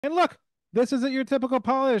And look, this isn't your typical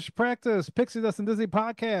polish practice Pixie Dust and Disney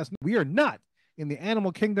podcast. We are not in the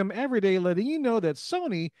animal kingdom every day, letting you know that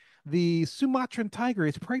Sony, the Sumatran tiger,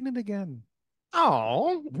 is pregnant again.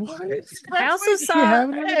 Oh, what? I also She saw.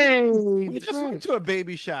 having it? Hey, That's we just right. went to a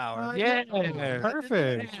baby shower. Yeah.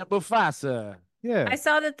 Perfect. Yeah, Mufasa. Yeah. I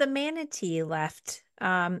saw that the manatee left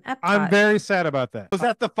Epcot. I'm very sad about that. Was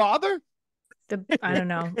that the father? I don't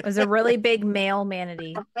know. It was a really big male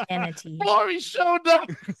manatee. Glory showed up.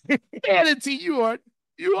 Manatee, you are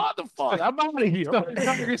the father. I'm out of here. So the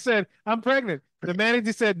tiger said, I'm pregnant. The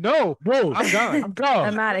manatee said, no, Bro, I'm gone. I'm gone.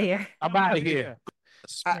 I'm out of here. I'm out of here.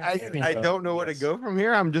 I don't know where to go from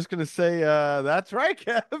here. I'm just gonna say that's right,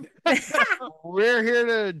 Kev. We're here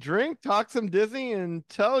to drink, talk some Disney, and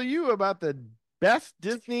tell you about the best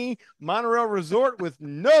Disney monorail resort with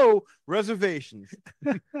no reservations.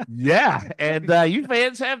 Yeah, and you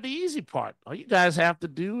fans have the easy part. All you guys have to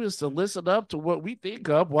do is to listen up to what we think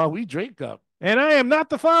of while we drink up. And I am not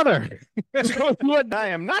the father. I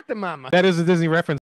am not the mama. That is a Disney reference.